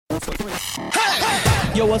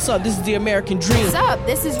Yo, what's up? This is the American Dream. What's up?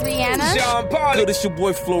 This is Rihanna. John Paul. Good, it's your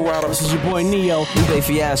boy Flo Rida. This is your boy Neo. DJ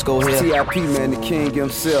Fiasco here. TIP, man, the king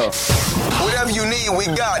himself. Whatever you need, we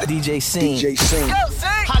got it. DJ Sing. DJ Sing. Go, Sing.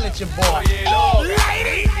 Holla at your boy. Oh,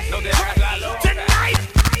 ladies. Tonight.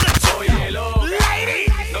 Oh, yeah,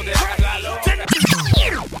 ladies.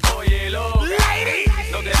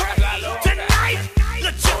 Tonight.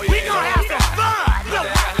 We gonna have some fun. Look,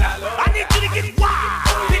 I need you to get wild.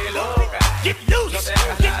 Get loose.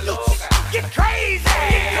 Get crazy.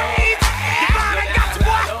 You find I got you,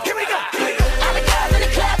 boy. Here we go. All the girls in the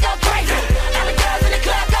club go crazy. All the girls in the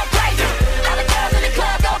club go crazy. All the girls in the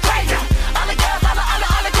club go crazy. All the girls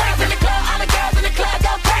in the club. All the girls in the club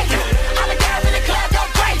go crazy. All the girls in the club go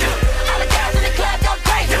crazy. All the girls in the club go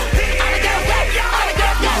crazy. All the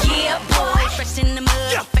girls go. Yeah, boy, fresh in the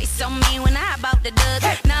mud. Face on me when I hop out the dug.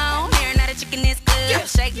 No, here not a chicken is good.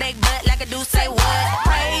 Shake that butt like a do say what.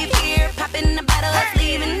 Rave here, popping the bottles,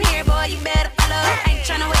 leaving here, boy, you better follow. Ain't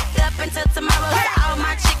tryna wake up until tomorrow. So all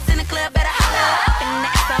my chicks in the club better holler. Up in the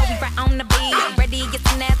so we right on the beat. Ready, get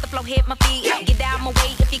some ass, the flow hit my feet. Get out my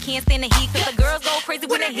way if you can't stand the heat. Cause the girls go crazy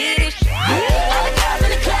when they hear this shit. All the girls in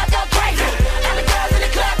the club go crazy. All the girls in the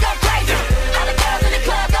club go crazy. All the girls in the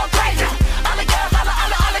club go crazy. All the girls in the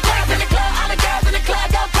club. All the girls in the club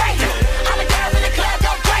go crazy. All the girls in the club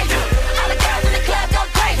go crazy. All the girls in the club go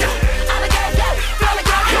crazy. All the girls go. All the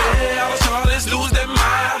girls go. Yeah, all the shorties lose their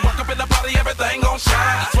mind. Walk up in the party, everything gon'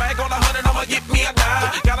 shine. Swag on 100, I'ma get me a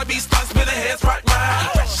dime. Gotta be stunned, spinning heads right mind.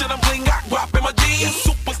 Fresh and I'm bling, got guap in my jeans.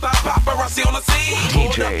 Superstar paparazzi on the scene.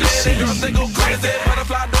 DJ C. Girls, they go crazy.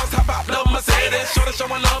 Butterfly doors, hop out, love Mercedes. Shorty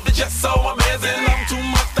showing love, it's just so amazing. I'm too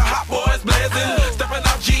much, the hot boys blazing. Stepping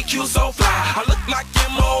out GQ so fly. I look like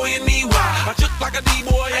MONEY. I look like a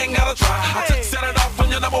D-boy, ain't gotta try. I took set it off on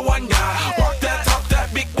your number one guy. Walk that, talk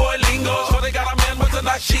that, big boy lingo. Shorty got a man, but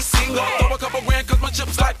tonight she's single. Throw a couple grand, cause my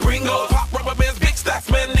chips like Pringles. Pop rubber bands, big stacks,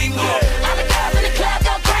 Mandingo. All the girls in the club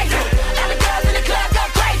go crazy. All the girls in the club go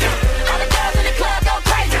crazy. All the girls in the club go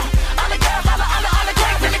crazy. All the girls in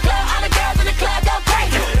the club. All the girls in the club go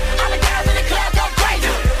crazy. All the girls in the club go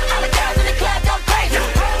crazy. All the girls in the club go crazy.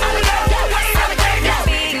 All the girls go. All the girls go.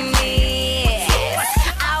 Big miss.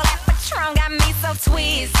 All that Patron got me so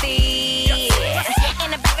twisted. In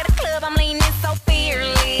the back of the club, I'm leaning so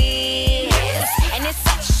fearless. And it's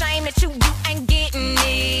such a shame that you ain't getting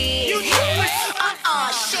it.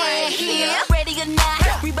 Shit here. Ready or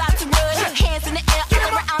not, we bout to rush. Hands in the air,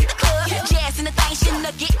 all around the club. Jazz in the thing, shit,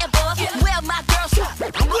 look, getting buff. Well, my girls,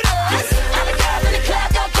 with us. All the girls in the club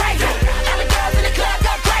go crazy. All the girls in the club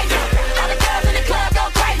go crazy. All the girls in the club go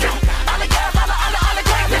crazy. All the girls in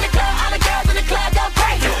the club. All the girls in the club go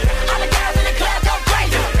crazy. All the girls in the club go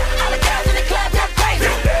crazy. All the girls in the club go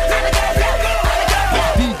crazy. All the girls go.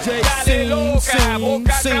 DJ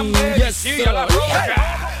Sing, yes sir.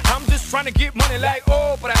 I'm just trying to get money like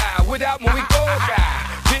Oprah without movie Cobra.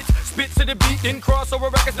 Bitch, spit to the beat, then cross over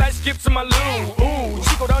records like skip to my loo. Ooh,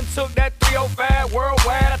 Chico done took that 305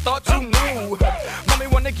 worldwide. I thought you knew. Mommy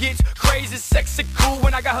wanna get crazy, sexy, cool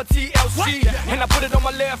when I got her TLC. And I put it on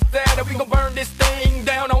my left there that we gon' burn this thing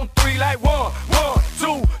down on 3 like 1,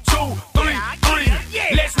 2, 2, 3, 3.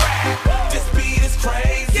 Let's ride. This beat is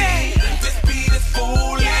crazy. This beat is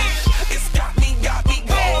foolish. It's got me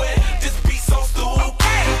going. This beat so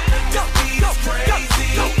stupid. This beat is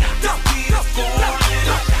crazy. This beat is foolish.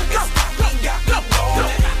 It's got me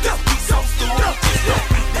going. This beat so stupid.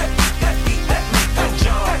 That beat, that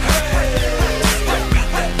jump. That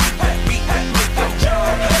beat, that jump.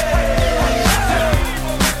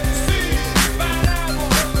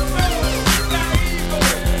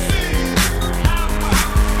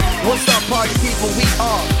 What's up, party people? We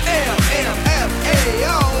are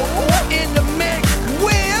LMFAO in the mix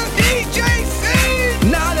with DJ C.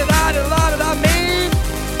 Now that I mean.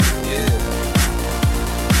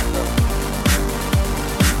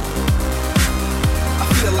 I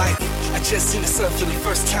feel like I just seen the sun for the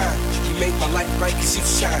first time. You made my life bright cause you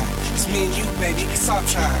shine. It's me and you, baby, it's our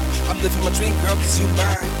time. I'm living my dream, girl, cause you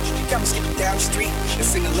mine. You got me skipping down the street and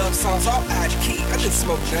singing love songs all out of key. I didn't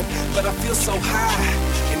smoke none, but I feel so high.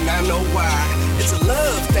 And I know why. It's a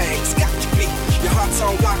love thing, it's got to be. Your heart's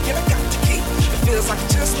on lock and I got the key. It feels like I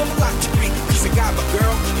just want a lot to be. Cause I got my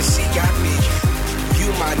girl and she got me. You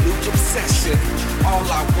my new obsession. All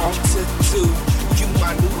I want to do. You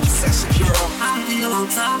my new obsession, girl. I feel on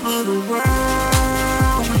top of the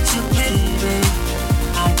world with you, baby.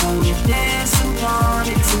 I wanna dance and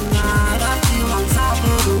party tonight. I feel on top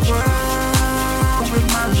of the world with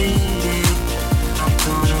my lady. I'm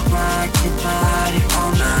gonna rock your body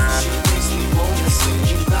all night. She makes me wanna sing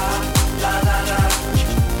you la la la la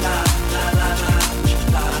la la la la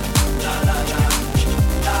la.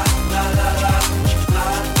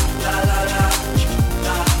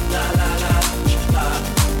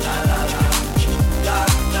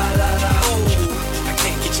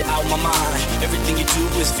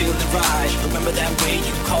 finally ride. Remember that way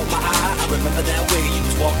you caught my eye? I remember that way you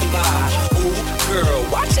was walking by. Ooh, girl,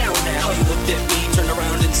 watch out now. You looked at me, turned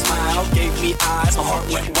around and smiled. Gave me eyes, my heart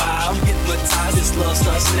went wild. Hypnotized, this love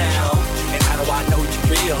starts now. And how do I know you're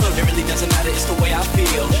real? It really doesn't matter, it's the way I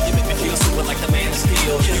feel. You make me feel super like the man of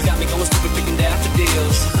steel. You got me going stupid, picking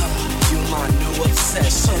daffodils. You my new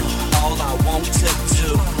obsession. All I want to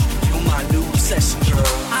do. You my new obsession, girl.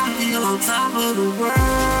 I feel on top of the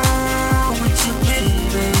world with you,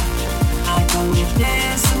 baby. I wanna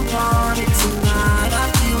dance and party tonight. I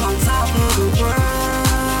feel on top of the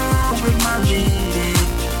world with my lady.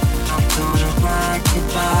 I'm gonna rock your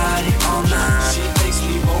body all night. She makes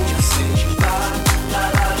me wanna sing la la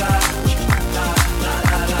la la la la la la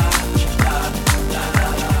la la la la la la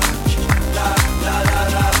la la.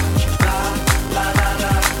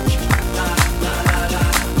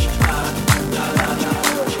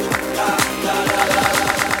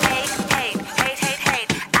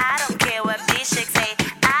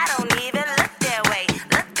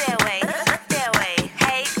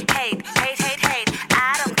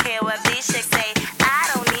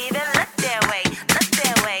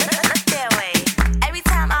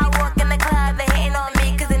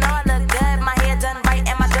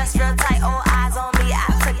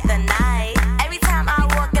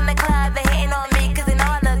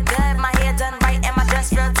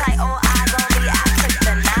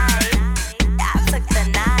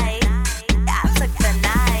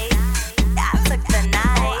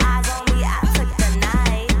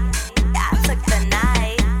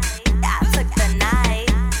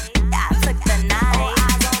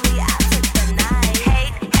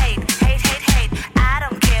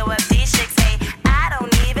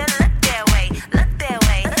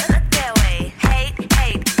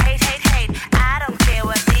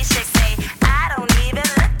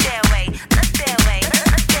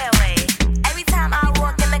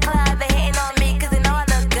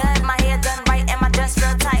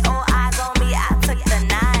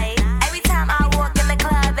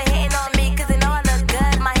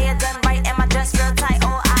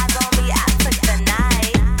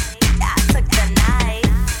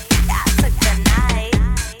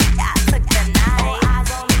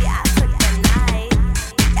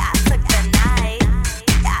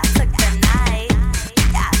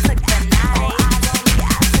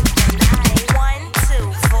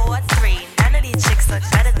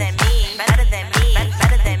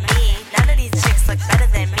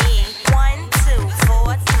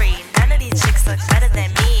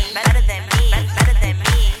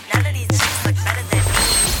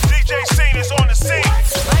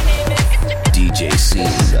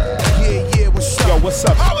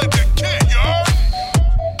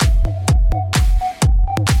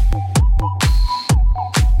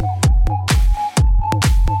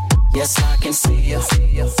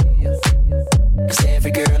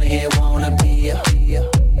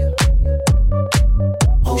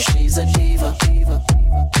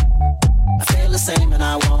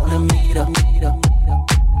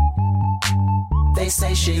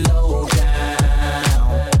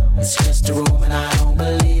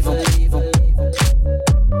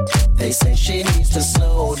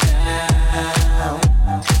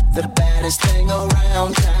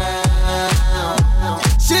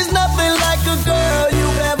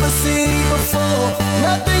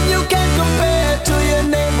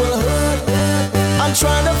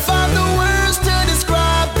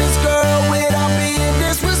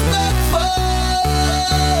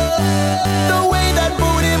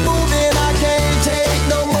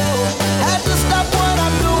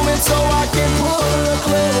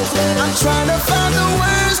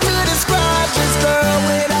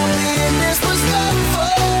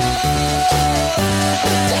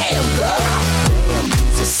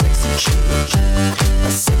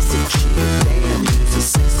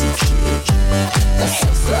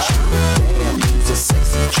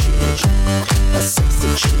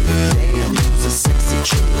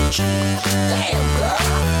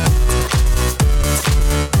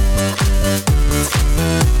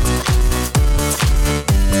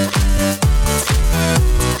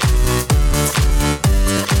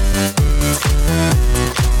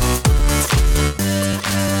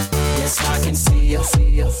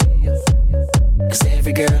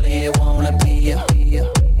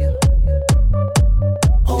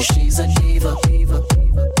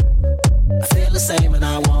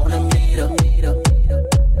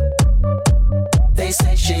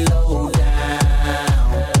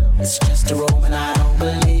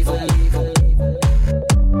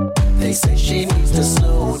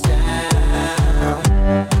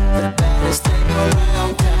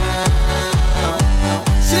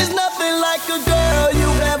 She's nothing like a girl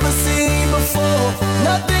you've ever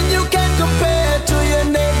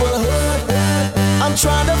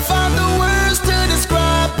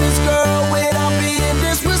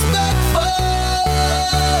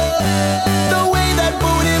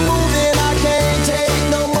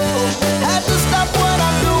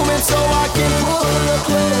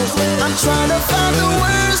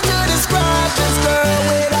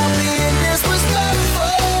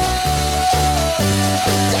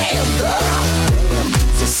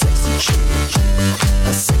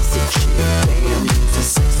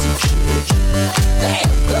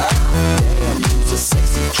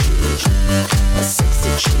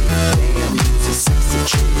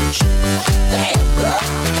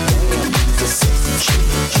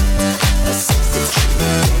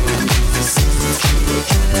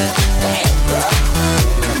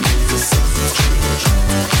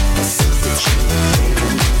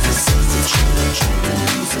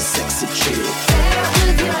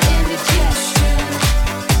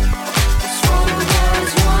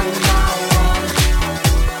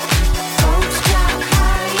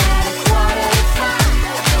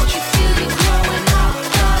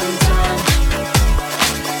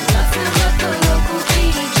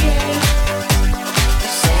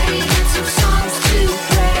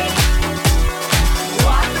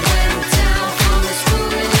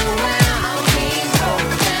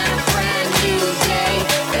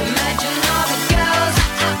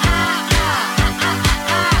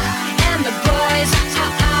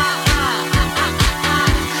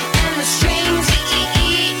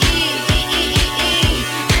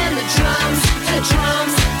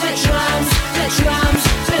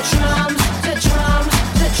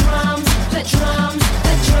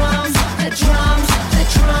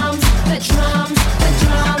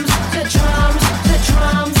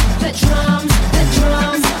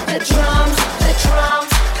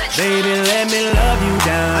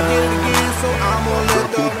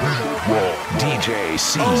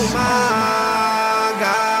Oh my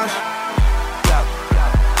gosh.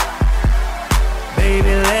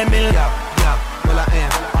 Baby, let me love. Well, I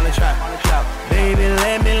am on the track. Baby,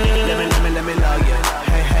 let me love you.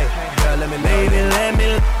 Hey, girl, let me love you. Baby, let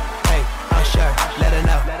me. Hey, Usher, let her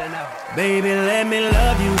know. Baby, let me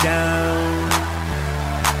love you down.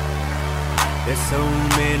 There's so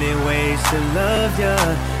many ways to love ya.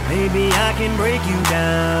 Maybe I can break you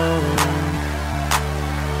down.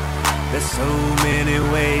 There's so many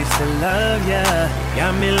ways to love ya.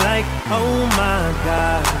 Got me like, oh my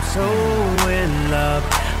God, I'm so in love.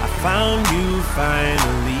 I found you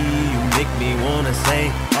finally. You make me wanna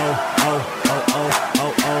say, oh, oh, oh, oh,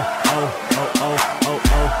 oh, oh, oh, oh, oh, oh,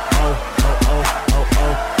 oh, oh, oh, oh,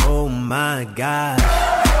 oh, oh my God.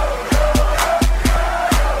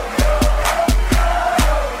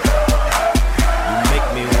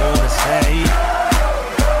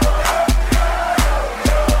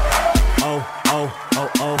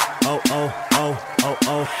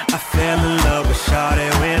 I fell in love with Shawty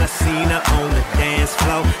when I seen her on the dance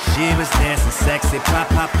floor. She was dancing sexy,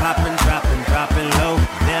 poppin', dropping low.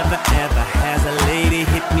 Never ever has a lady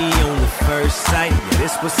hit me on the first sight. Yeah,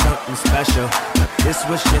 this was something special, but this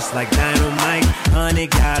was just like dynamite. Honey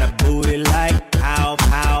got a booty like pow,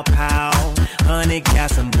 pow, pow. Honey got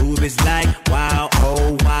some boobies like wow,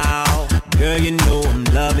 oh wow. Girl, you know I'm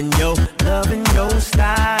loving your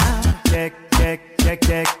style.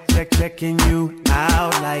 Checking you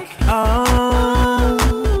out like, oh,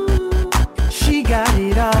 she got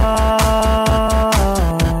it all.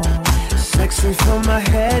 Sexy from my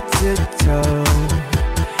head to toe.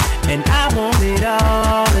 And I want it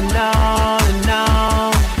all and all and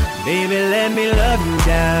all. Baby, let me love you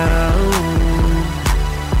down.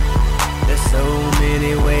 There's so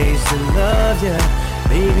many ways to love ya.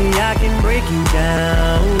 Baby, I can break you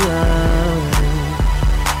down.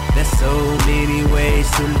 There's so many ways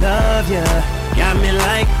to love ya. Got me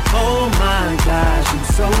like, oh my gosh, I'm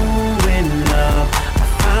so in love. I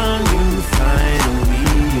found you finally.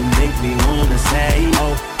 You make me wanna say,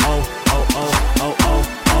 oh, oh, oh, oh, oh, oh,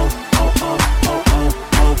 oh, oh, oh, oh, oh,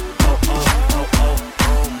 oh, oh, oh, oh,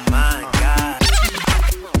 oh my God.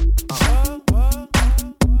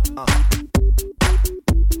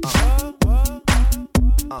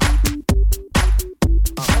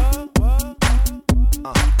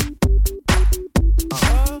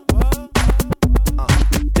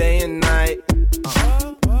 Day and night,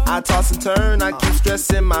 I toss and turn, I keep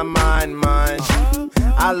stressing my mind.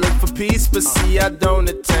 I look for peace, but see I don't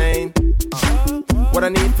attain. What I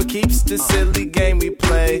need for keeps this silly game we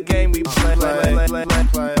play.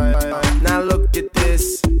 Now look at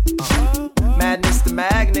this, madness, the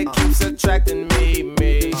magnet keeps attracting me.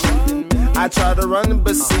 I try to run,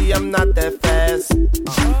 but see I'm not that fast.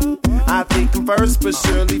 I think I'm first, but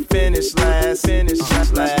surely finish last.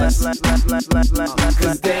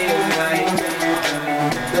 Cause day and night,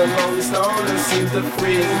 the lonely stoner seems to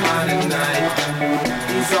free his mind at night.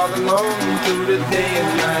 He's all alone through the day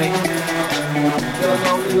and night. The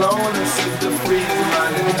lonely loner seems to free his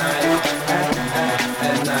mind at night.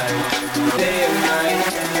 At night, day and night.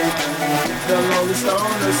 The lonely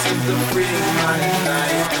stoner seems to free his mind at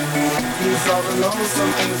night. He's all alone,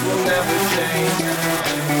 some things will never change.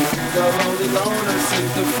 The lonely loner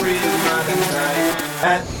seems to free his mind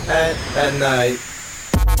at night. At night.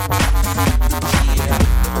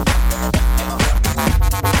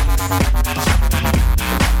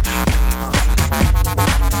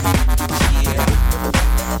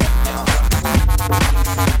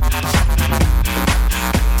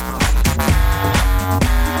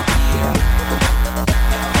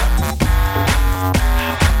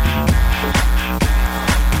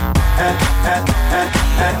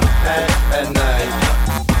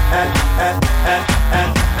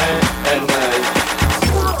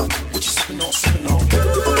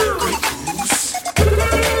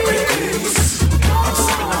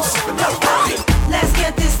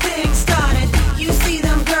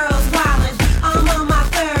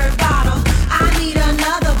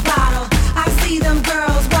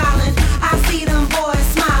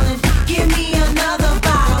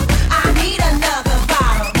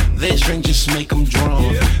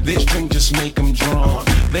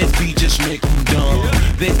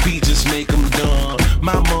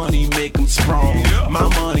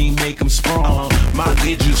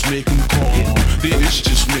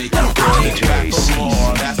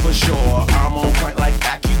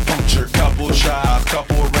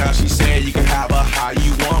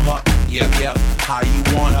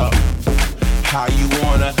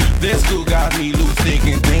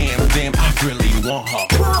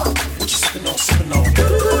 Sippin' on,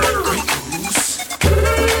 Grey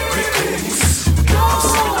Goose.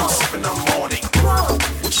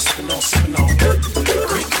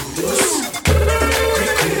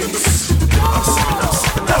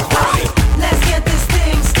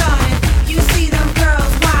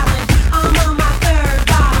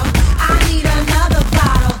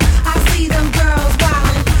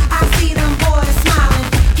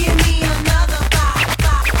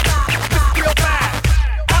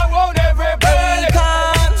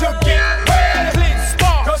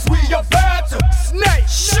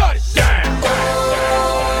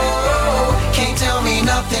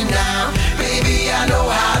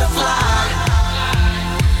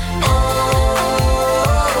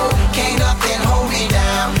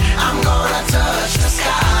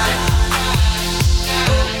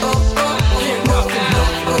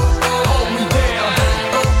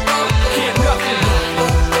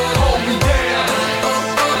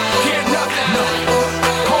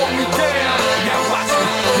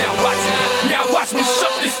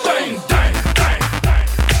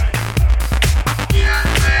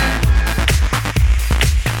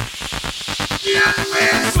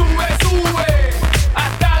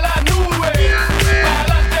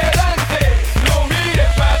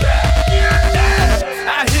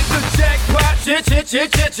 Real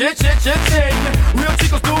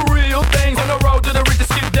chicos do real things on the road to the rich to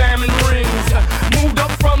skip diamond rings. Moved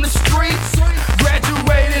up from the streets,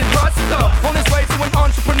 graduated hustler, on his way to an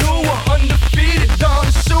entrepreneur, undefeated Don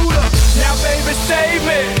Shooter. Now baby save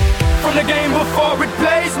me from the game before it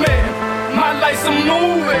plays me. My life's a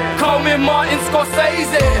movie, call me Martin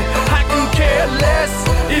Scorsese. I can care less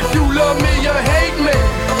if you love me or hate me.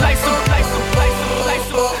 Life's a,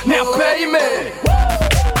 now pay me.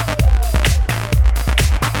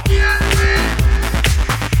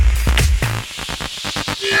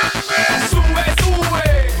 Sube, sube,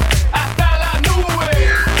 hasta la nube.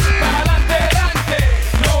 Pa'lante, adelante,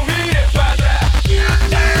 no mires para atrás.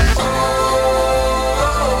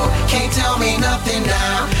 Oh, can't tell me nothing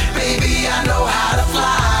now. Baby, I know how to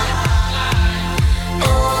fly.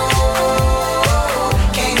 Oh,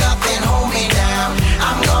 can't nothing hold me down.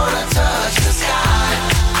 I'm gonna touch the sky.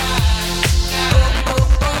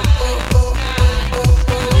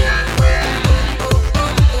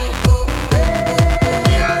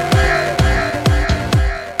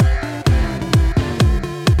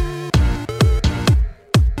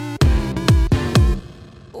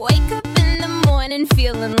 Wake up in the morning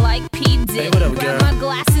feeling like P. Diddy. Hey, what up, Grab girl? my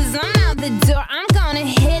glasses, I'm out the door. I'm gonna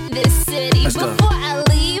hit this city. Let's go. Before I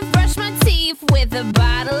leave, brush my teeth with a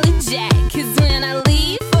bottle of Jack. Cause when I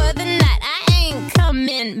leave for the night, I ain't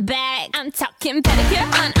coming back. I'm talking pedicure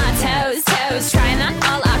on our toes, toes. Trying on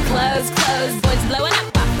all our clothes, clothes. Boys blowing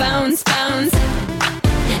up our phones, phones.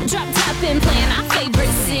 Drop top and playing our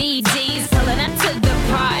favorite CDs. Pulling up to the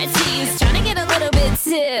parties. Trying to get a little bit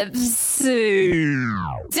tipsy.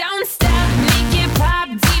 Don't stop, make it pop.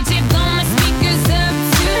 DJ, blow my speakers up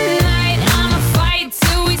tonight. I'ma fight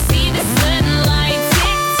till we see the sunlight.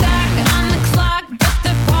 Tick tock on the clock, but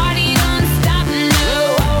the party don't stop. No.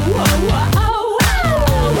 Don't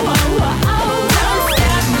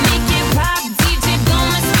stop, make it pop. DJ, blow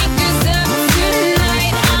my speakers up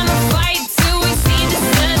tonight. I'ma fight till we see the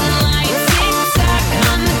sunlight. Tick tock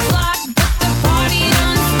on the clock, but the party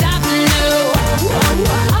don't stop. No.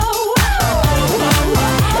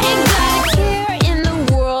 Ain't got a care in the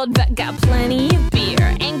world, but got plenty of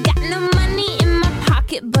beer. Ain't got no money in my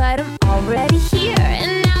pocket, but I'm already here.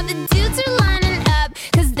 And now the dudes are lining up,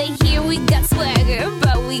 cause they hear we got swagger.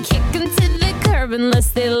 But we kick them to the curb unless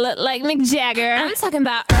they look like Mick Jagger. I'm talking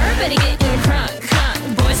about everybody getting crunk,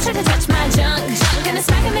 crunk. Boys try to touch my junk, junk. Gonna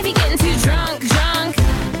smack them if you're getting too drunk, drunk.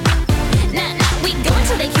 Nah, nah, we go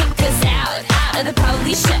until they kick us out, out of the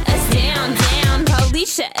police shut us down, down.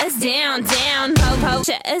 Police shut us down, down. Po,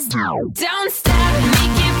 shut us down. Don't stop,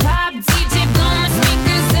 make it pop. DJ, blow my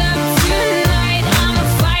speakers up tonight. I'ma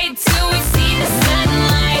fight till we see the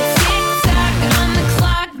sunlight. Tick tock on the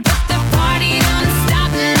clock, but the party don't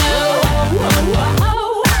stop. No.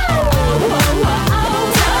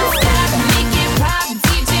 Don't stop, make it pop.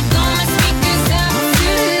 DJ, blow my speakers up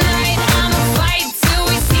tonight. I'ma fight till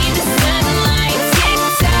we see the sunlight. Tick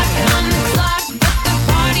tock on the clock, but the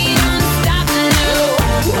party don't stop. No.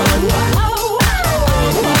 Don't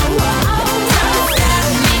stop,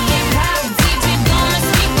 make it pop. DJ, blow my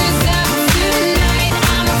speakers up tonight.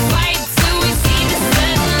 I'ma fight till we see the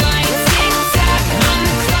sunlight. Tick tock on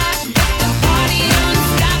the clock, but the party don't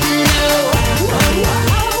stop. No.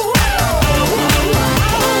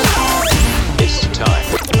 It's time.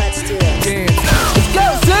 Let's do it. Let's go,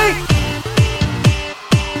 see?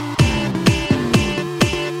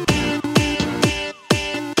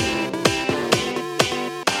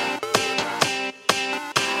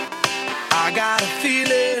 I got a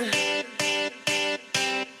feeling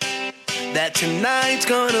that tonight's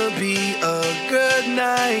gonna be a good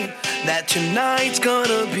night. That tonight's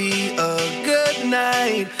gonna be a good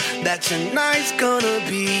night. That tonight's gonna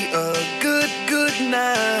be a good, good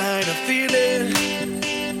night. A feeling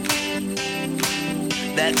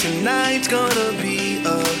that tonight's gonna be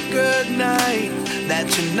a good night. That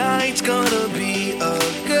tonight's gonna be a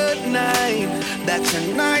good night. That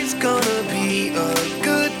tonight's gonna be a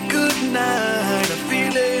good, good night. A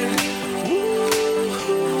feeling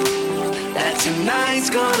that tonight's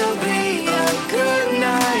gonna be a good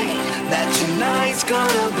night. That tonight's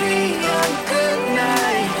gonna be a good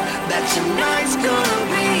night. That tonight's gonna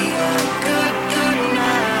be a good, good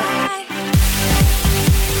night.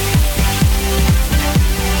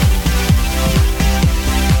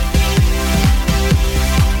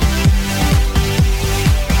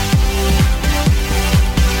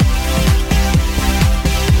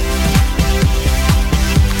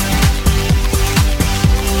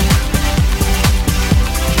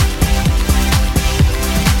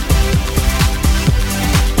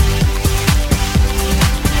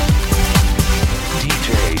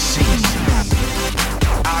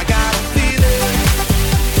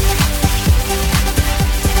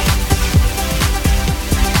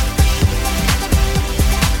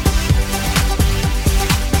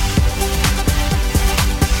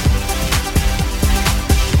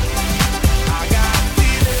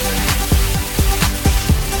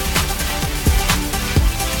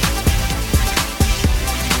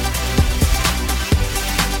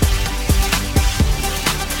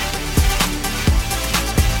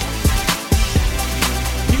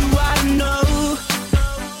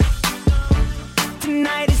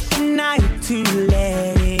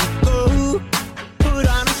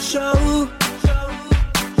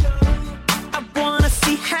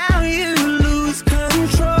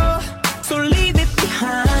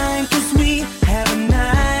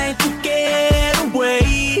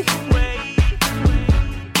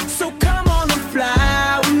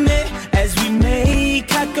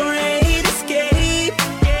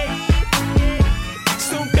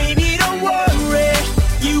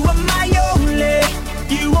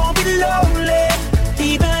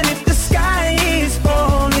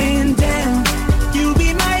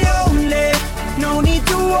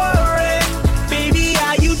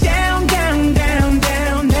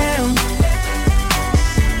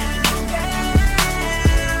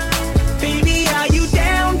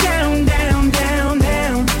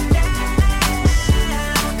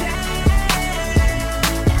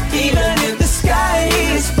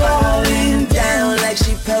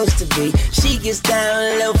 gets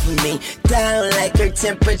down low for me. Down like her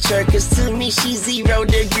temperature, cause to me she's 0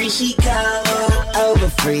 degrees. She cold, over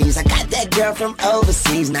freeze. I got that girl from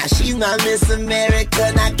overseas. Now she's my Miss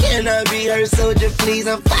America. Now can I be her soldier, please?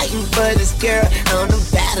 I'm fighting for this girl on the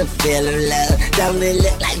battlefield of love. Don't it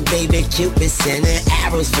look like baby Cupid sending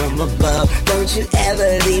arrows from above? Don't you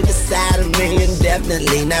ever leave beside of me, and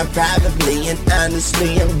definitely not probably. And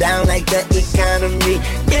honestly, I'm down like the economy.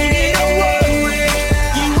 Yeah, don't worry,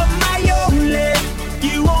 you are my only.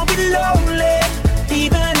 You won't be lonely,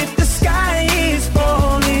 even if the sky is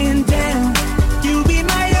falling down. You'll be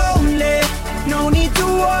my only, no need to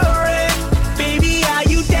worry. Baby, are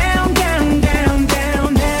you down, down, down,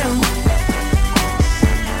 down, down?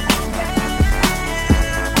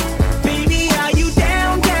 Baby, are you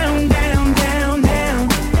down, down, down, down, down?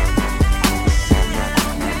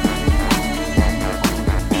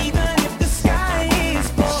 Even if the sky is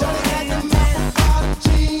falling down.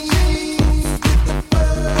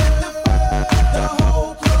 The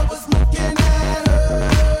whole club was looking at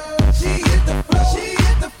her. She hit the floor, she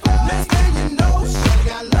hit the floor. Next thing you know, she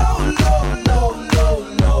got low, low, low, low,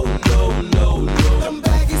 low, low, low, low. Them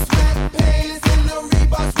baggy sweatpants and the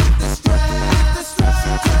Reeboks with the strap. She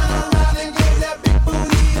turned around and gave that big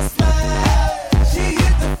booty a slap. She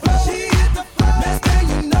hit the floor, she hit the floor. Next thing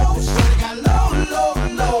you know, she got low, low,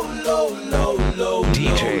 low, low, low, low.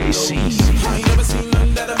 DJ C. I ain't never seen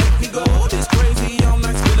nothing that'll make me go this crazy. All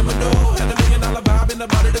night spinning my dough. Had $1 million vibe in the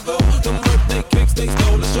body to go. Them birthday cakes, they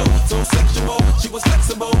stole the show. So sexual, she was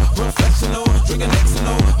flexible, professional, drinking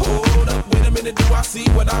Xano. Hold up, wait a minute, do I see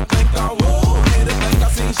what I think I will? Yeah, the thing I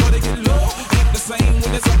seen, sure they get low. Ain't the same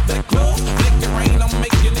when it's up that close. Make it rain, I'm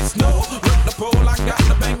making it snow. Rip the pole, I got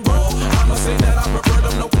the bang roll. I'ma say that I prefer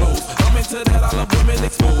them no clothes. I'm into that, I love women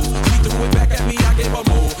exposed. She threw it back at me, I gave her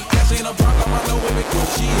more. Cash ain't a problem, I know it be cool.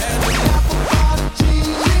 She had me.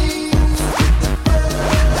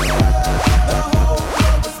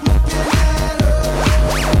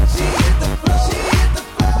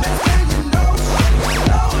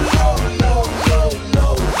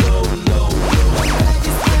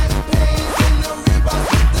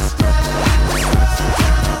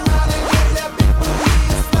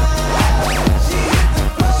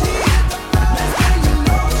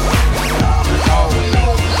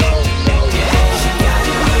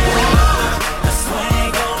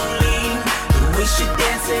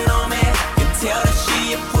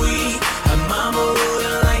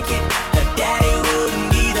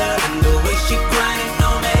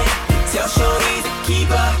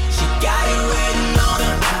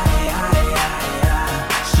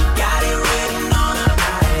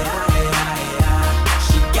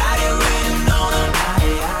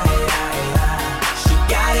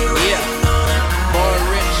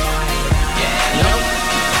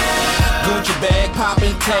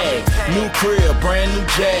 New crib, brand new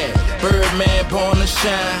Jag. Birdman born to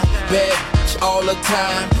shine. Bad bitch all the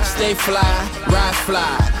time. Stay fly, ride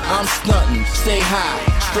fly. I'm stunting, stay high.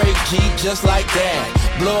 Straight G just like that.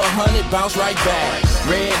 Blow 100, bounce right back.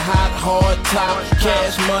 Red hot, hard top.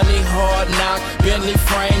 Cash money, hard knock. Bentley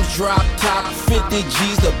frames, drop top. 50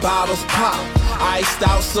 G's, the bottles pop. Iced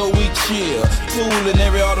out so we chill. Tool in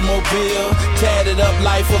every automobile. Tatted up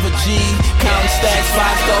life of a G. Counting stacks,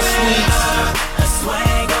 5-star suites. A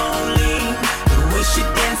swag only, the way she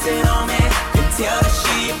dancing on me, can tell that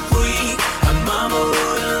she a freak. Her mama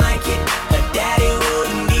wouldn't like it, her daddy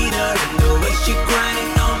wouldn't either. And the way she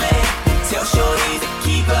grinding on me, can tell shorty's a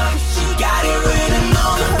keeper. She got it written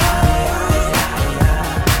on her.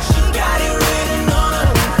 She got it written on her.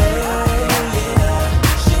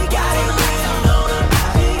 She got it written on her.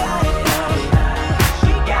 She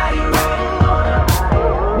got it written on her.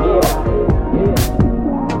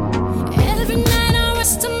 Every night I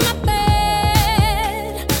rest in my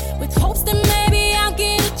bed with hopes that maybe I'll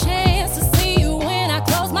get a chance.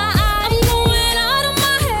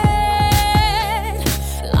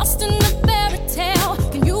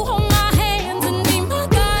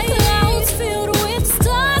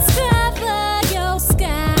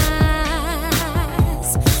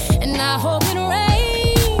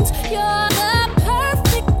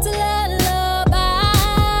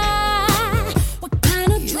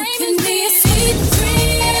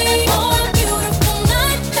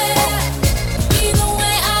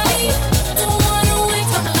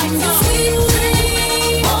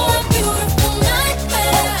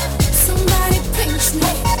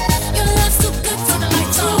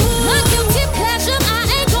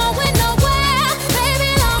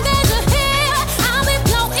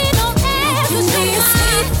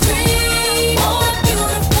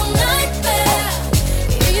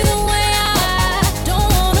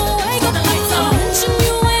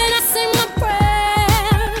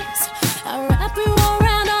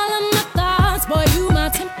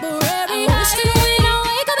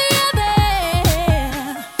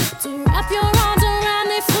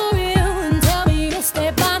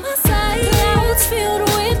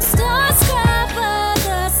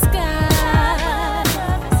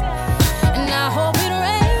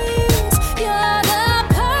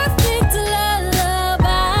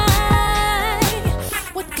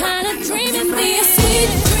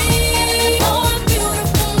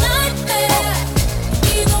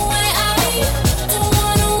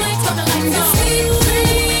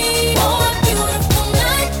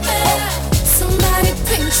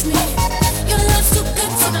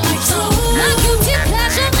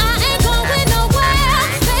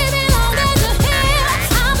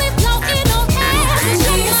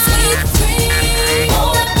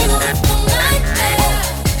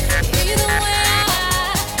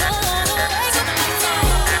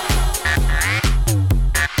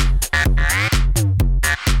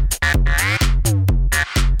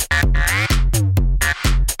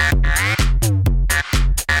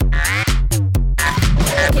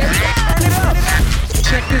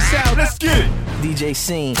 DJ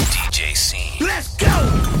Scene. DJ Scene. Let's go! I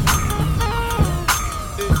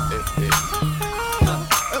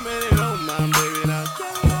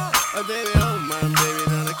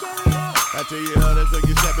tell you how that's like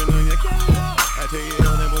you stepping on your car. I tell you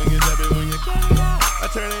how that when you stepping on your car. I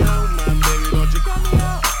turn it on, my baby, don't you cut me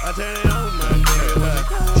out. I turn it on, my baby.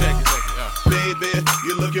 Check it. Baby,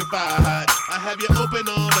 you're looking fire hot. I have you open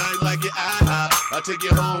all night like your IHOP. I'll take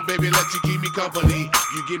you home, baby, let you keep me company.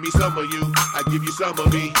 You give me some of you, I give you some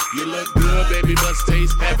of me. You look good, baby, must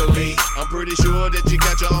taste heavenly. I'm pretty sure that you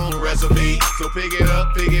got your own recipe. So pick it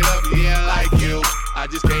up, yeah, I like you. I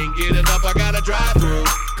just can't get enough, I gotta drive through.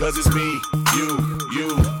 Cause it's me, you,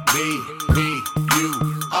 me,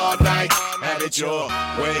 you. All night, have it your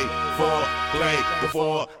way for play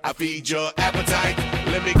before I feed your appetite.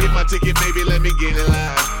 Let me get my ticket, baby, let me get in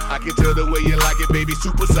line. I can tell the way you like it, baby,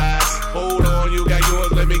 supersize. Hold on, you got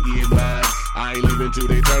yours, let me get mine. I ain't leaving till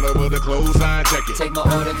they turn over the clothesline, check it. Take my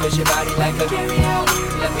order cause your body like a carry out.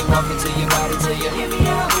 Let me walk into your body till you hear me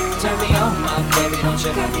out. Turn me on, my baby, don't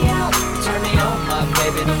you cut me out. Turn me on, my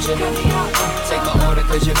baby, don't you cut me out. Take my order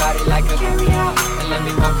cause your body like a carry out. And let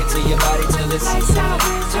me walk into your body till it's lights out.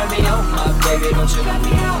 Turn me on, my baby, don't you cut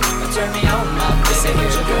me out. Turn me on, my baby,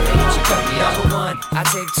 don't you cut me out. Number one, I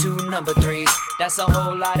take two number threes. That's a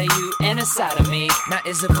whole lot of you and a side of me. Now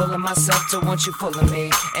is it full of myself to want you full of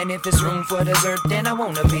me? And if it's room for dessert, then I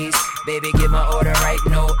want a piece. Baby, get my order right,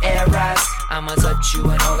 no errors. I'ma touch you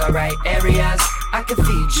in all the right areas. I can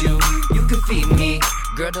feed you, you can feed me.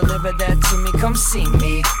 Girl, deliver that to me, come see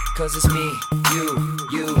me. Cause it's me, you,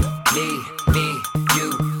 me,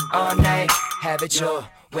 you. All night, have it your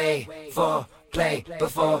way for play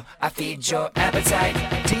before I feed your appetite.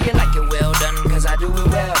 Do you like it well done? Cause I do it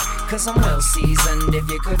well. Cause I'm well seasoned if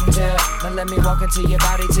you couldn't tell. Now let me walk into your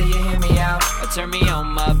body till you hear me out. Or turn me on,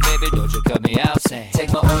 my baby, don't you cut me out. Say,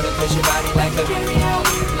 take my order cause your body like a carry out.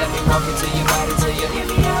 Let me walk into your body till you hear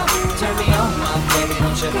me out. Turn me on, my baby,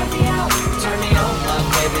 don't you cut me out. Turn me on, my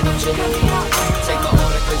baby, don't you cut me out. Take my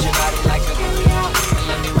order cause your body like a carry out. And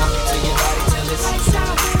let me walk into your body till it's lights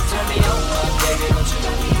out. Turn me on, my baby, don't you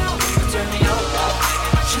cut me out. Turn me on, my baby.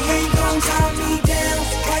 She ain't gon' tie me down.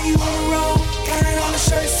 Why you on the road? Got it on the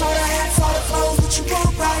shirts, all the hats, all the clothes. What you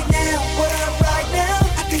want right now? What up right now?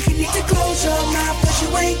 I think you need to close your mouth, cause you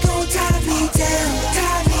ain't gon' tie me down.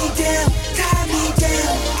 Tie me down, tie me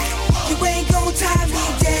down. You ain't gon' tie me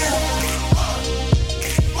down.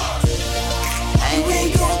 You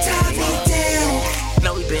ain't gon' tie me down.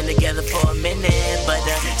 Know we been together for a minute, but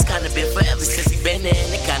it's kinda been forever since we been in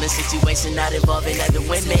the kind of situation not involving other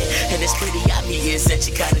women. And it's pretty obvious that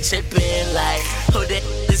you kinda tripping, like, who the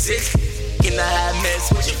is this? You know how I mess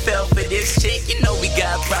with you, fell for this chick. You know we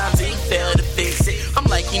got problems and you failed to fix it. I'm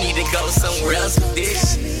like, you need to go somewhere else with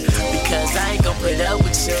this shit, because I ain't gon' put up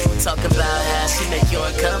with you. Talking about how she make you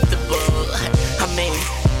uncomfortable. I mean,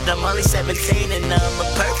 I'm only 17 and I'm a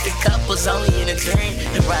perfect couple's only in a dream.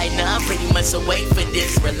 And right now I'm pretty much away for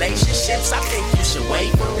this relationship, so I think you should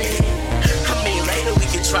wait for it. I mean, later we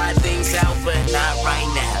can try things out, but not right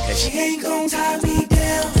now. Cause she ain't gon' tie me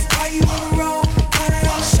down. Why you on the road? Got it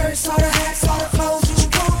on the shirts, all the hats, all the clothes. What you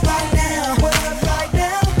want right now? What up right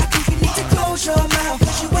now? I think you need to close your mouth,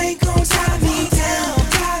 cause you ain't gon' tie me down.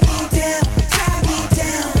 Tie me down, tie me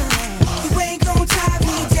down. You ain't gon' tie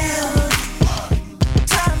me down.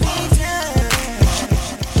 Tie me down.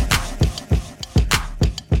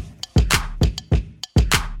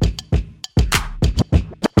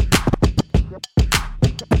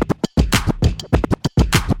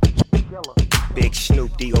 Big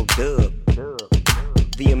Snoop D.O. Dub,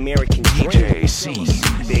 the American DJ C.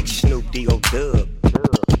 Big Snoop D.O. Dub,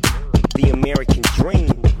 the American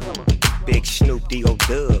Dream. Big Snoop D.O.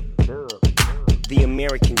 Dub, the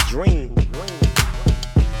American Dream.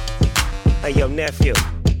 Hey yo nephew,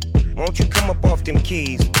 why don't you come up off them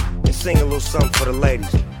keys and sing a little something for the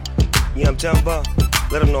ladies? You know what I'm talking about?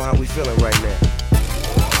 Let them know how we feeling right now.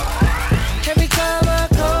 Every time I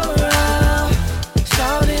come around,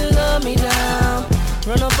 shawty love me down.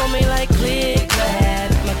 Run up on me like click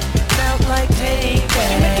that, sound like take that.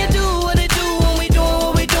 She make it do what it do when we doing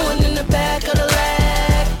what we doing in the back of the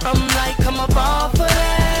lag. I'm like, come up off of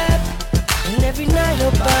that. And every night her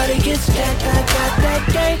body gets jacked. I got that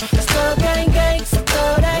gang, still gang gang,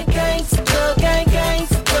 still that gang, still gang gang,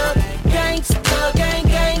 still gang, still gang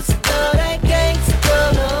gang, still that gang,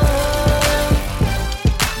 still no.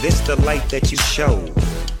 This the light that you show,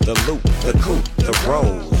 the loop, the coupe, the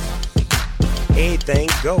roll. Everything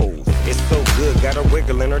goes, it's so good, got her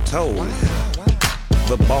wiggle in her toes.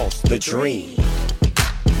 The boss, the dream,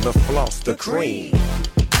 the floss, the cream,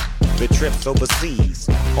 the trips overseas.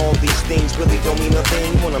 All these things really don't mean a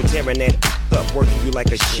thing when I'm tearing that up. up, working you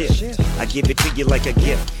like a shift. I give it to you like a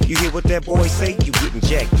gift. You hear what that boy say? You getting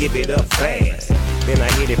jacked, give it up fast. Then I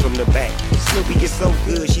hit it from the back. Snoopy is so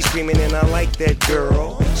good, she screaming and I like that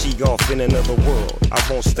girl. She off in another world. I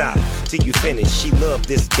won't stop till you finish. She love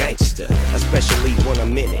this gangster, especially when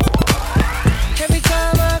I'm in it. Every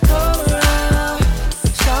time I come around,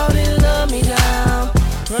 shawty love me down.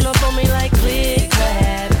 Run up on me like click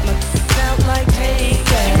clap, sound like take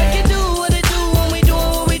that. She make it do what it do when we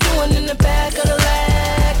doing what we doing in the back of the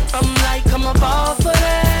lag. I'm like, I'm a ball for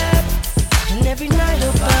that. And every night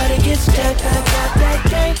her body gets jacked. I got that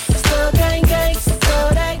gang, still gang gang, still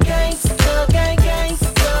that gang, still gang gang,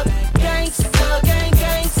 still gang, still gang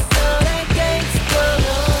gang, still that gang, still.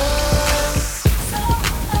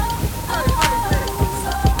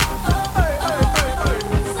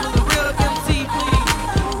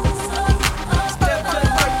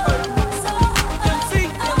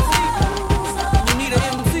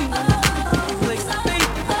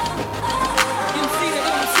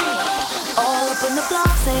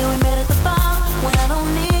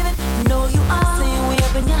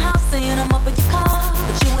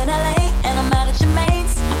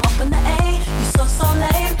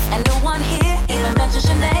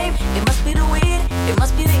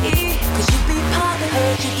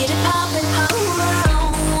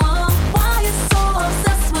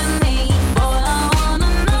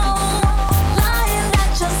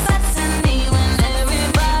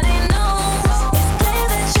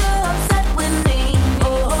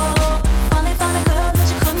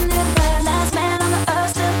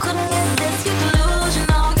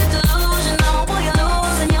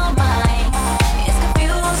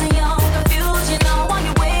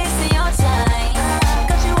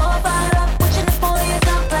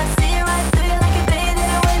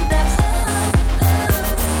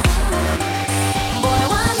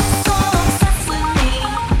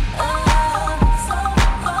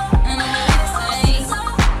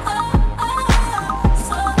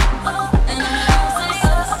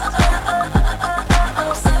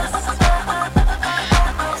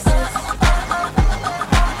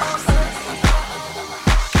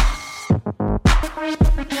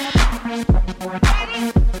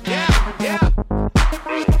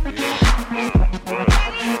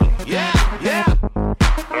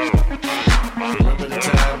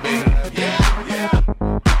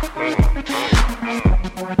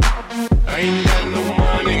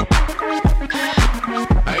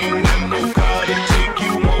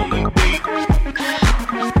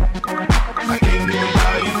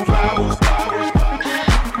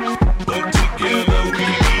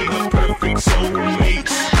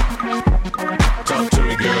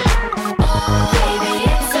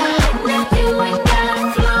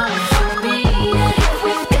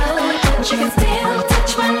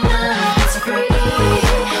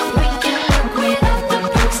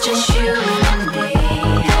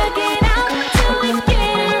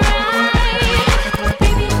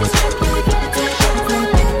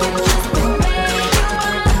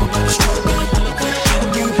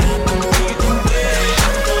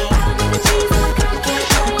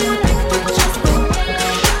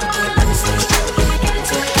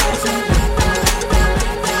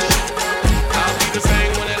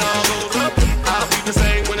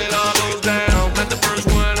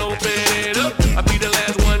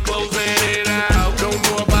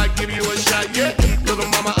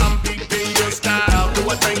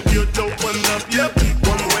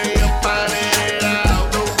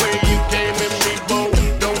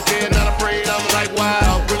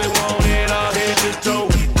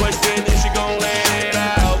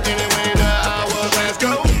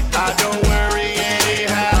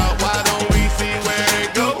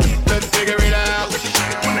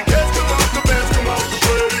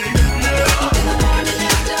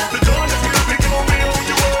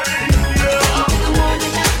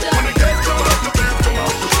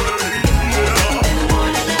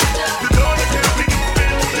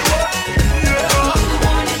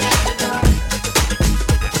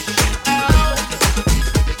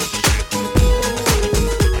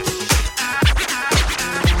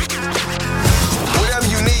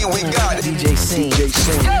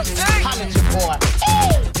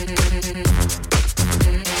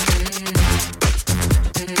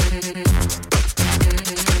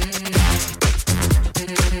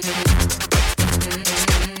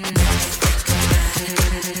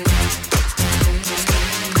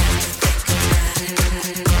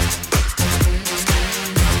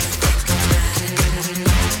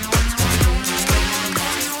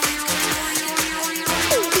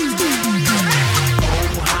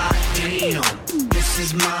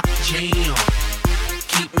 is my jam.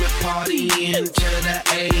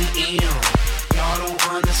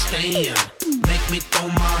 understand. Make me throw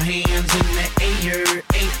my hands in the air,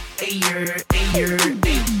 air.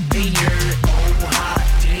 Oh, hot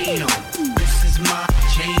damn, this is my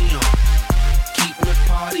jam. Keep me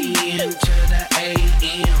partying to the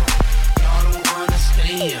AM. Y'all don't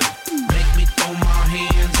understand. Make me throw my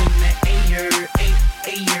hands in the air,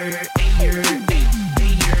 air.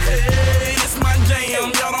 Hey, it's my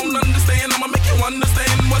jam. Y'all don't understand. I'ma make you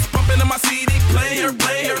understand what's pumping in my CD player.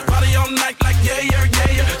 Party all night like yeah.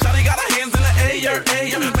 Shawty got her hands in the air.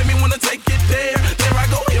 Make me wanna take it there. There I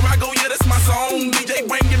go, yeah, that's my song. DJ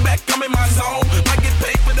bring it back, I'm in my zone. Might get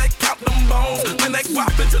paid for that, count them bones. When they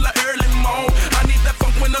guap until the early morn. I need that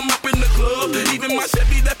funk when I'm up in the club. Even my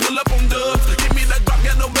Chevy that pull up on dubs. Give me that drop,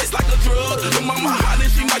 get no bass like a drug. The mama hot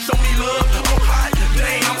and she might show me love. Oh hot,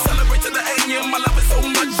 damn, celebrate to the AM. I love it so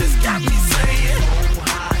much, it's got me saying. Oh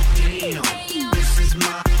hot, damn, this is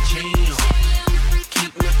my jam.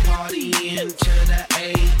 Keep me partying to the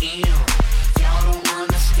AM. Y'all don't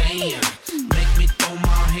understand. Make me throw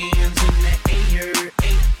my hands in the air,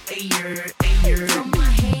 air. Throw my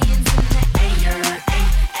hands in the air,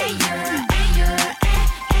 air.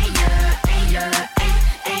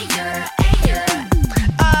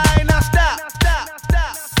 Alright, now stop.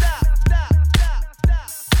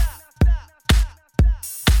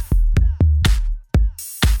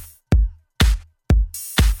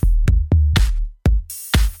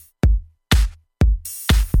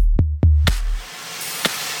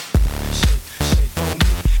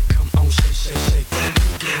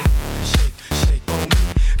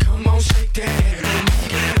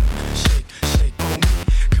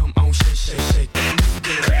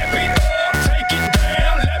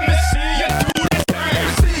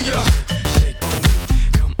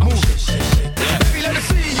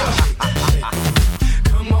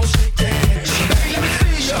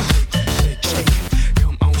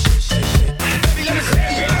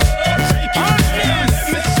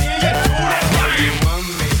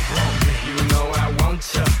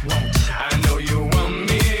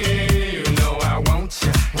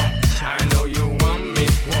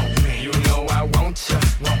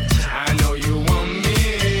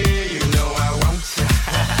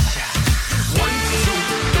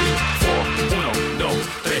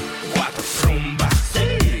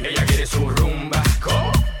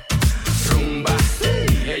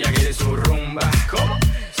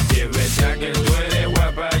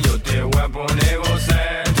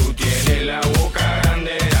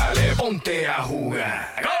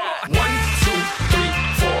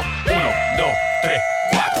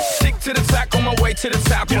 To the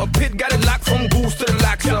top, a pit got it locked from goose to the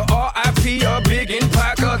locks. R.I.P. a big in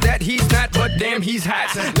Parker that he's not, but damn he's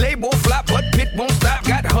hot. Label flop, but Pit won't stop.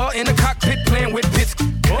 Got her in the cockpit playing with Pitts.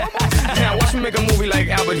 Now watch me make a movie like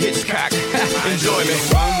Albert Hitchcock. Enjoy me.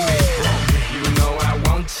 You know I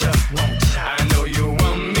want ya. I know you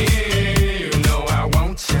want me. You know I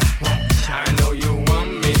want ya. I know you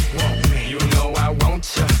want me. You know I want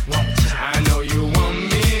ya. I know you want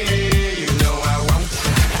me. You know I want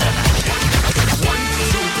ya. 1,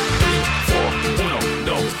 2, 3, 4, 1,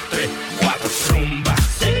 2, 3, 4. Rumba,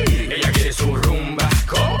 sí, ella quiere su rumba.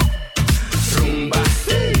 Rumba,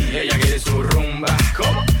 sí, ella quiere su rumba.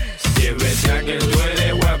 Si es verdad que tú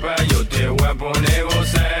eres guapa, yo te voy a poner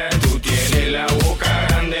gozar. Tú tienes la boca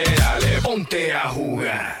grande, dale, ponte a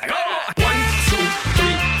jugar. 1, 2,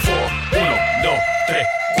 3, 4, 1, 2, 3,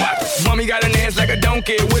 4. Mommy got an ass like a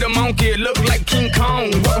donkey with a monkey, look like King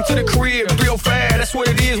Kong. Welcome to the crib, 305, that's what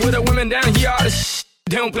it is with the women down here. All the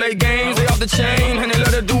they don't play games, they off the chain, and they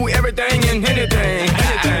love to do everything and anything.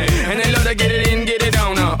 And they love to get it in, get it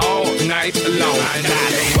on all night long. I know you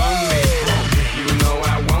want me, you know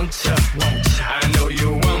I want ya. I know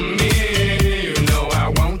you want me, you know I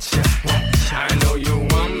want ya. I know you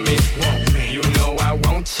want me, you know I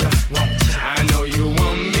want ya. I know you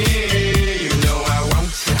want me, you know I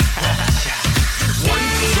want ya. 1,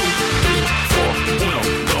 2, 3, 4,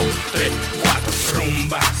 1, 2, 3, 4.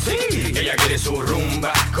 Rumba, sí, ella quiere su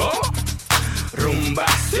rumba. Rumba,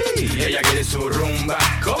 sí, ella quiere su rumba.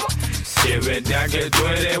 Si es verdad que tú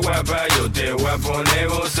eres guapa, yo te voy a poner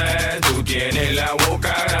gozar. Tú tienes la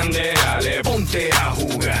boca grande, dale, ponte a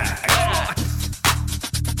jugar.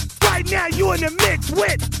 Right now you in the mix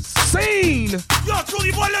with Scene. Yo,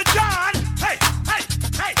 Truly Boy Lil Jon. Hey, hey,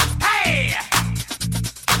 hey, hey.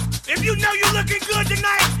 If you know you looking good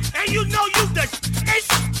tonight, and you know you the ish,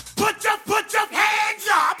 put your hands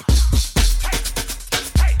up.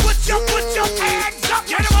 Put your hands up.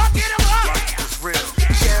 Get 'em up, get 'em up. It's real.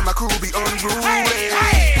 Yeah, my crew be unruly.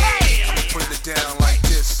 Hey. Put it down like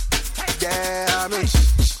this. Damage.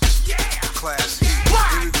 Class.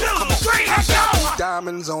 1, 2, 3, let's go.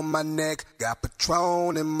 diamonds on my neck, got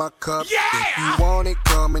Patron in my cup. If you want it,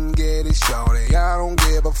 come and get it, shorty. I don't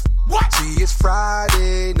give a what? See, it's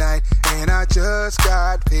Friday night, and I just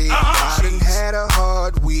got paid. I done had a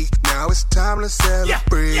hard week, now it's time to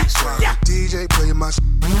celebrate. DJ play my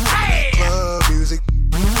club music.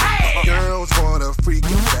 Girls wanna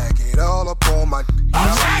freaking back it all up on my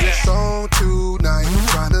see a song tonight,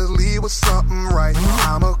 trying to leave with something right.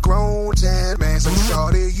 I'm a grown man, so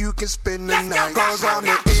shorty, you can spend the night. Cause I'm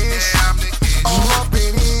the ish, all up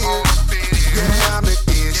in here. Yeah, I'm the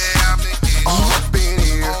ish, all up in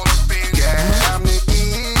here. Yeah, I'm the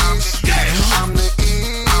ish, I'm the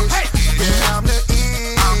ish. Yeah, I'm the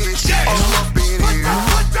ish, all up in here.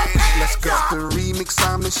 Let's go. The remix,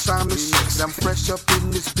 I'm the mix. I'm fresh up in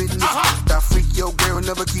this business. I freak your girl,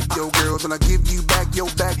 never keep your girls. When I give you back your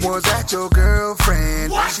back ones at your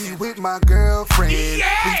girlfriend. She with my girlfriend. We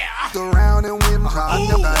around and with her. I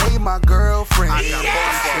know I hate my girlfriend.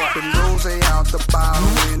 Sipping rose out the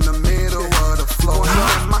bottle in the middle of the floor.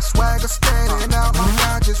 My swagger standing out like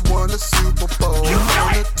I just won the Super Bowl.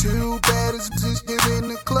 I'm the two baddest bitches in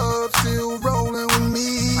the club, still rolling with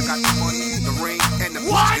me. I got the money, the ring, and the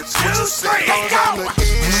 1, 2, 3, go! I'm the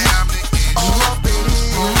ish, all up in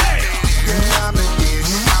here. Yeah, I'm the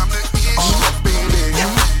ish, all up in here.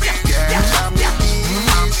 Yeah, I'm the ish,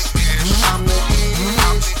 I'm the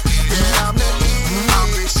ish. Yeah, I'm the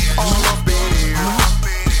ish, all up in here.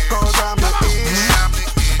 Cause I'm the ish,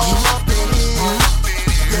 all up in here.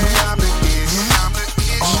 Yeah, I'm the ish,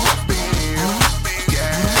 all up in here.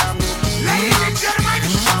 Yeah, I'm the ish, ladies and gentlemen,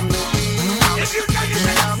 I'm the ish. If you know you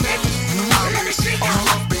let me see you. All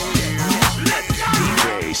up in here. Let's go.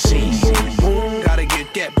 DJ C. Boom, gotta get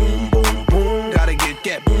that boom, boom, boom. Gotta get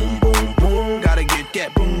that boom, boom, boom. Gotta get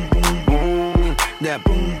that boom, boom, boom. That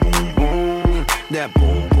boom, boom, boom. That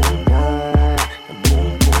boom, boom, boom.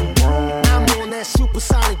 I'm on that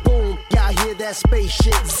supersonic boom. Y'all hear that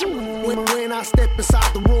spaceship zoom. When I step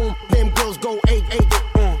inside the room, them girls go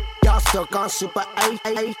 8-8. Y'all stuck on Super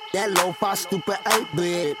 8-8. That lo-fi stupid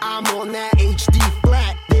 8-bit. I'm on that HD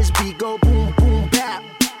flat. This beat go boom, boom, bap.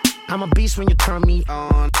 I'm a beast when you turn me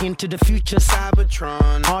on. Into the future,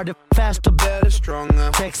 Cybertron. Harder, faster, better,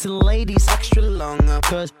 stronger. Sexy ladies, extra longer.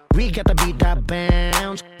 Cause we gotta beat that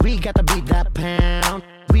bounce. We gotta beat that pound.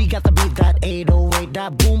 We gotta beat that 808.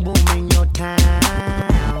 That boom, boom in your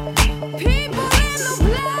town. People in the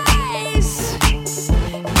place.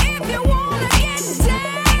 If you wanna get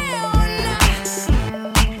down,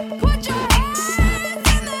 put your hands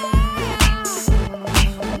in the air.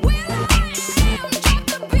 Will I am, drop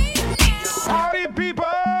the beat now. Party people!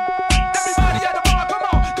 Everybody at the bar, come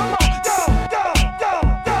on, come on, go.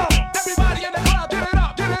 Everybody in the club, get it up.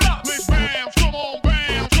 Miss Bams, come on,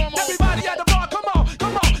 Bams, come on. Everybody at the bar, come on,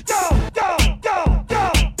 go.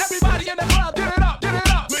 Everybody in the club, get it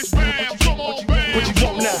up. Miss Bams, come on, Bams. What you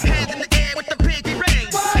want now? Hands in the air with the pinky ring.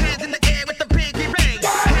 Hands in the air with the pinky ring.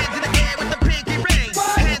 Hands in the air with the pinky ring.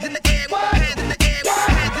 Hands in the air, hands in the air,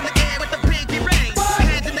 hands in the air with the pinky ring.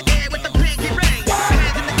 Hands in the air with the pinky ring.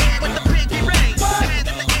 Hands in the air with the pinky ring.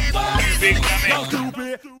 Hands in the air. Go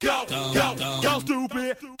stupid, go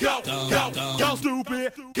stupid, go stupid,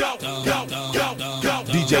 go.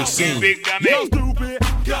 DJ C. Go stupid,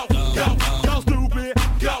 go stupid, go stupid,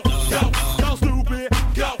 go.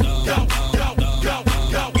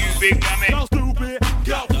 You big dummy. Go stupid,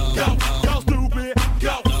 go stupid,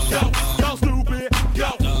 go stupid,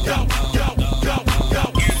 go.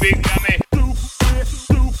 You big dummy.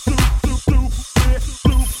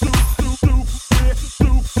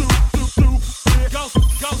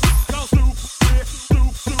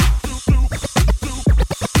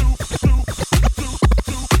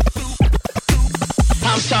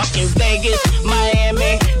 I'm talking Vegas,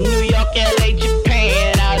 Miami, New York, LA,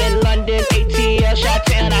 Japan, out in London, ATL,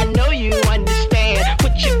 Chi-Town. I know you understand.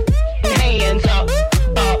 Put your hands up,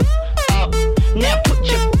 up, up. Now put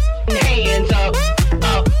your hands up,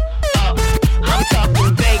 up, up. I'm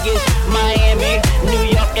talking Vegas, Miami, New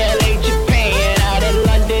York, LA, Japan, out in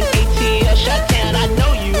London, ATL, Chi-Town. I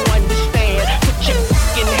know you understand. Put your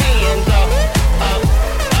fucking hands up, up,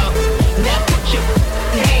 up. Now put your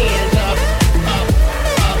hands up, up.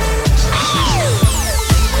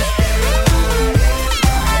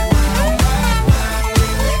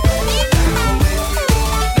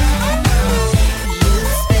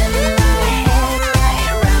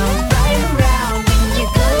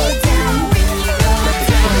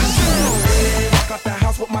 Walk out the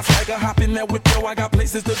house with my swagger, hop in that whip, yo, I got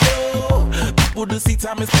places to go. People to see,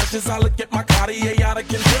 time is precious. I look at my Cartier out of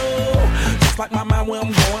control. Just like my mind where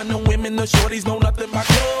I'm going, the women, the shorties know nothing but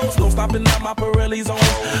clothes. No stopping at my Pirelli's on.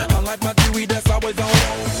 Unlike my jewelry that's always on.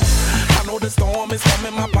 I know the storm is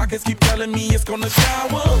coming. My pockets keep telling me it's gonna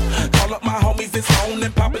shower. Call up my homies, it's on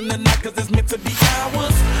and popping the night cause it's meant to be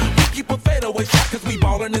ours. We keep a fadeaway shot cause we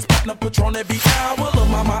ballin' this platinum Patron every hour. Look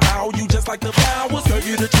mama, ow, you just like the flowers. Tell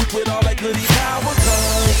you the truth with all that goody power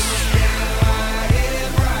cause